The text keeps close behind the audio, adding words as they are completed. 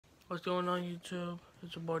What's going on, YouTube?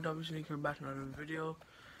 It's your boy W Sneaker back in another video.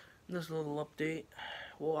 This little update.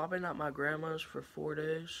 Well, I've been at my grandma's for 4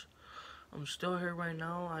 days. I'm still here right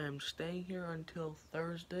now. I am staying here until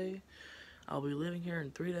Thursday. I'll be leaving here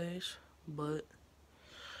in 3 days, but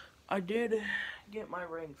I did get my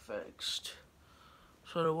ring fixed.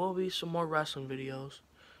 So there will be some more wrestling videos.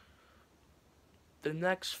 The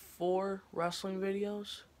next 4 wrestling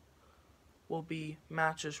videos will be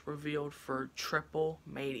matches revealed for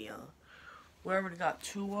TRIPLEMANIA. We already got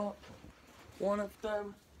 2 up. One of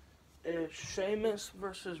them is Sheamus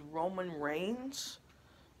versus Roman Reigns.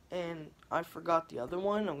 And I forgot the other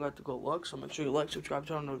one. I'm going to go look. So make sure you like, subscribe,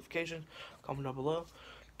 turn on notifications, comment down below.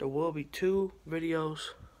 There will be 2 videos,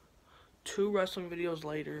 2 wrestling videos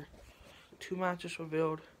later, 2 matches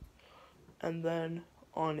revealed. And then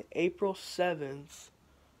on April 7th,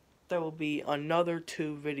 there will be another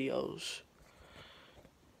 2 videos.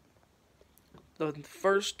 The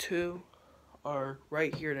first 2 are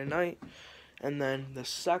right here tonight, and then the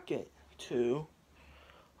second 2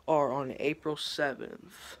 are on April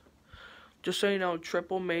 7th. Just so you know,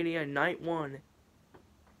 TRIPLEMANIA Night 1,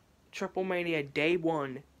 TRIPLEMANIA Day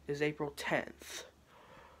 1 is April 10th.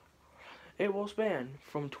 It will span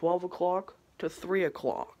from 12 o'clock to 3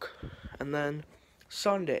 o'clock. And then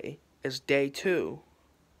Sunday is Day 2.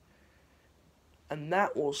 And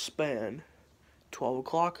that will span 12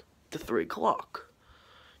 o'clock to 3 o'clock.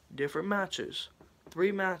 Different matches.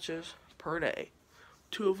 3 matches per day.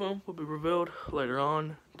 2 of them will be revealed later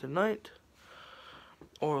on tonight,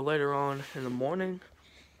 or later on in the morning.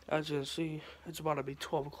 As you can see, it's about to be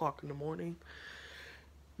 12 o'clock in the morning.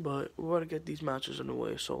 But we're going to get these matches in the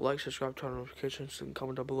way. So like, subscribe, turn on notifications, and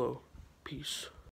comment down below. Peace.